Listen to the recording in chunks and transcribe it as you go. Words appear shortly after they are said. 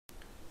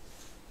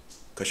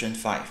Question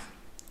 5.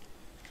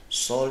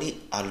 Solid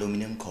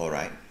aluminum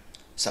chloride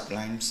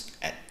sublimes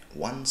at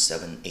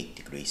 178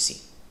 degrees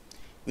C.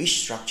 Which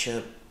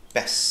structure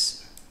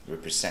best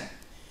represent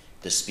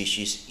the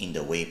species in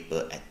the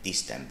vapor at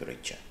this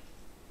temperature?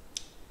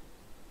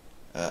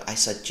 I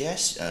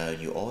suggest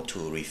you all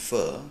to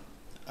refer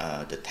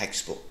the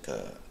textbook,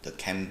 the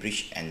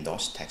Cambridge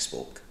endorsed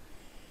textbook,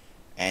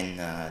 and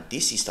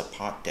this is the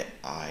part that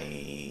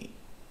I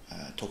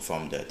took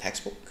from the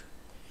textbook.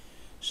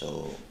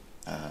 So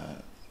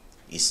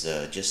it's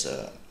just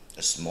a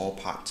small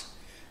part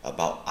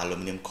about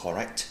aluminum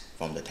chloride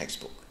from the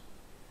textbook.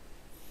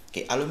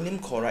 Okay, aluminum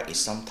chloride is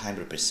sometimes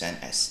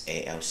represented as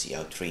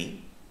AlCl3,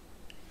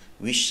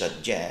 which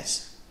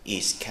suggests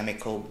its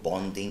chemical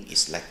bonding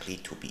is likely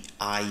to be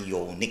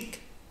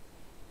ionic.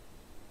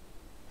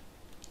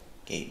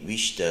 Okay,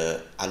 which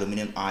the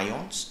aluminum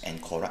ions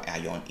and chloride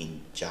ion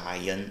in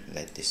giant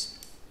lattice.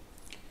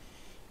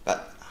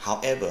 But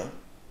however,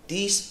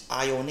 this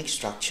ionic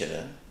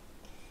structure,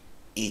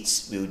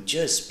 it will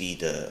just be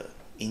the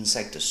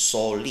inside the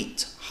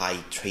solid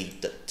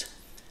hydrated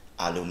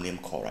aluminum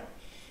chloride.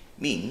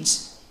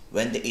 Means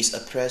when there is a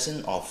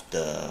presence of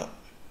the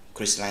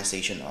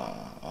crystallization,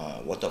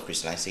 water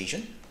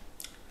crystallization,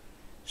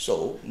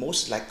 so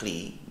most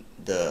likely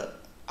the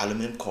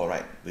aluminum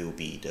chloride will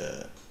be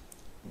the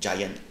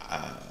giant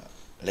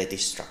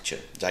lattice structure,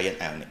 giant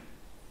ionic.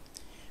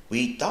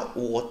 Without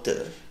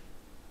water,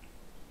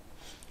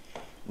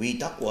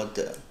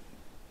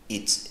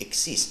 it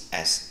exists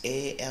as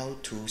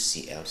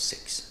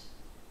Al2Cl6.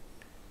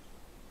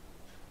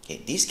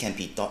 Okay, this can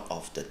be thought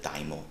of the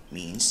dimer,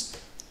 means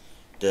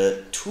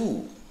the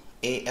two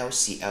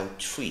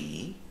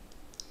AlCl3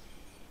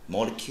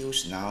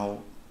 molecules now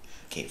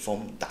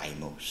form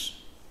dimers.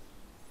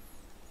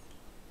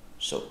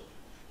 So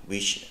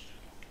which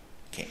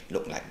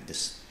look like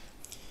this.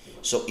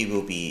 So it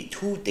will be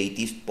two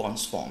dative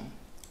bonds formed.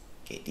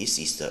 Okay, this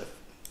is the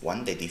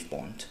one dative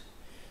bond.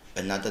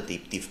 Another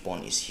dative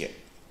bond is here.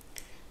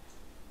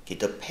 Okay,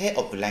 the pair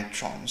of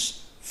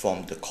electrons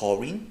from the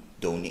chlorine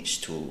donates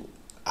to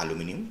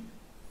aluminum,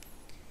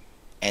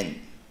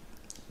 and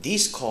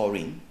this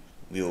chlorine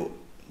will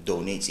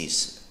donate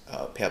its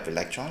pair of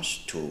electrons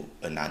to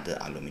another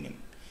aluminum.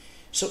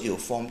 So it will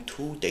form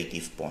two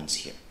dative bonds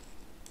here.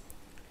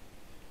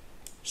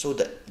 So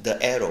the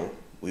arrow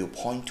will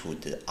point to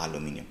the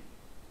aluminum.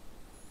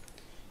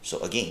 So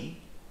again,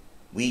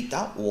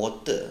 without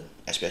water,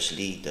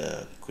 especially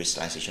the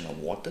crystallization of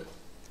water,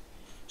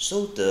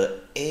 so the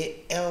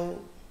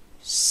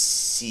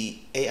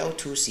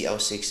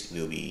Al2Cl6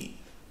 will be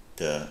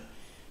the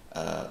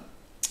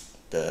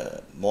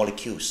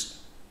molecules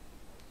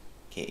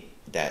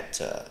that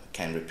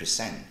can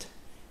represent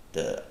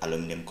the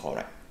aluminum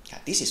chloride.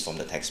 This is from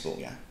the textbook.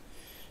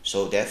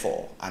 So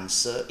therefore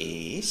answer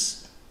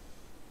is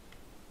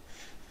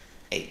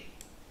A.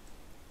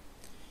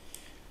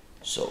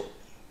 So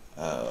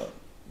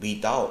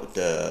without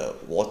the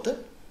water,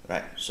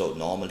 right, so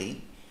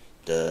normally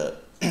the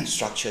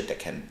structure that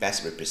can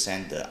best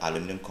represent the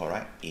aluminum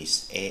chloride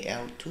is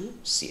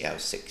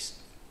Al2Cl6,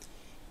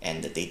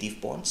 and the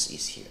dative bonds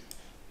is here,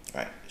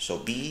 right? So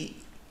B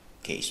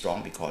is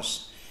wrong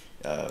because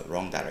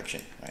wrong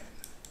direction, right?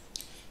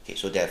 Okay,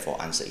 so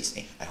therefore answer is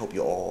A. I hope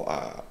you all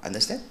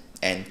understand,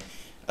 and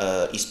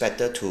it's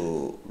better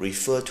to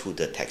refer to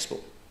the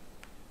textbook.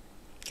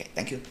 Okay,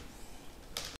 thank you.